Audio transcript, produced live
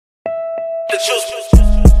I've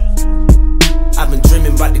been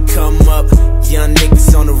dreaming about to come up, young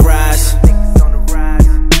niggas on the rise.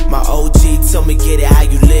 My OG told me get it how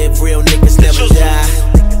you live, real niggas never die.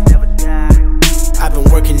 I've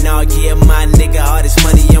been working all year, my nigga, all this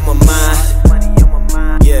money on my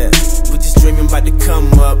mind. Yeah, we just dreaming about to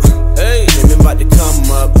come up, dreaming about to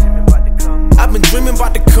come up. I've been dreaming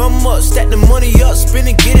about to come up, stack the money up, spend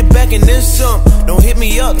it, get it back and then some. Don't hit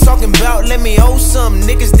me up, talking about let me hold some.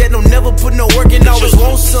 Niggas that don't never put no work in, always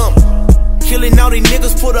want some. Killing all these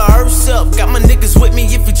niggas, put a hearse up. Got my niggas with me,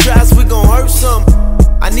 if he tries, we gon' hurt some.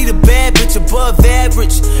 I need a bad bitch above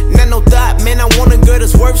average. Not no thought, man, I want a girl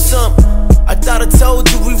that's worth some. I thought I told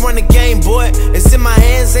you we run the game, boy. It's in my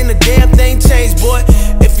hands, ain't a damn thing changed, boy.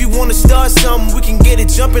 If you wanna start something, we can get it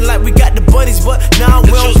jumping like we got the buddies, but nah,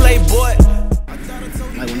 we don't play, boy.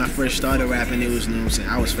 Like when I first started rapping, it was, you know what I'm saying,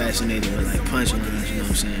 I was fascinated with like punchlines, you know what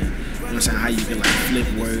I'm saying? You know what I'm saying, how you can like flip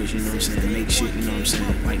words, you know what I'm saying, make shit, you know what I'm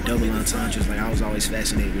saying, like double entendres, like I was always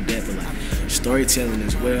fascinated with that, but like storytelling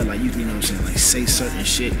as well, like you know what I'm saying, like say certain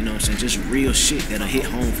shit, you know what I'm saying, just real shit that'll hit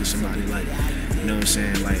home for somebody, like, you know what I'm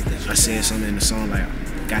saying, like I said something in the song, like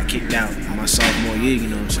got kicked out my sophomore year, you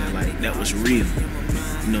know what I'm saying, like that was real,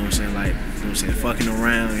 you know what I'm saying, like, you know what I'm saying, fucking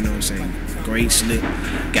around, you know what I'm saying, grade slip,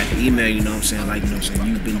 got the email, you know what I'm saying, like, you know what I'm saying,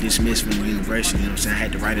 you've been dismissed from the university, you know what I'm saying, I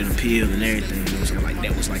had to write an appeal and everything, you know what I'm saying, like,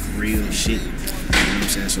 that was like real shit, you know what I'm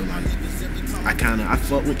saying, so like, I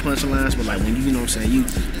fuck with punchlines, but like, when you know what I'm saying,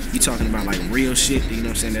 you talking about like real shit, you know what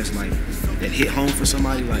I'm saying, that's like, that hit home for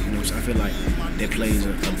somebody, like, you know what I'm saying, I feel like that plays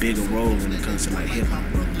a bigger role when it comes to like hip-hop,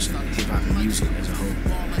 you know what I'm saying, hip-hop and music as a whole.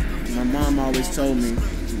 My mom always told me,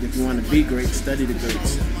 if you want to be great, study the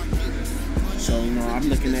greats. So, you know, I'm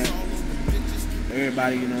looking at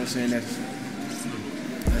everybody, you know what I'm saying,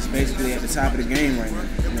 that's basically at the top of the game right now.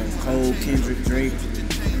 You know, Cole, Kendrick, Drake,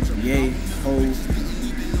 Ye,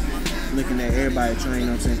 Hov. Looking at everybody trying, you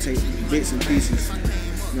know what I'm saying, take bits and pieces, you know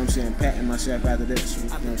what I'm saying, patting myself after that. So, you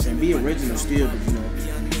know what I'm saying, be original still, but you know.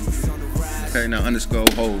 Okay, now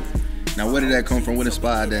 _Hov. Now where did that come from? What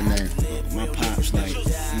inspired that name? My pops, like, you know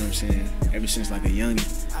what I'm saying, ever since like a youngin',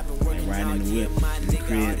 like riding in the whip, in the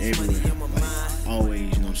crib, everywhere, like always, you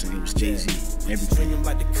know what I'm saying, it was Jay-Z, everything. Dreaming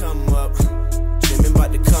about to come up, dreaming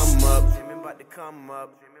about to come up, dreaming about to come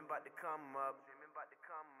up, dreaming about to come up.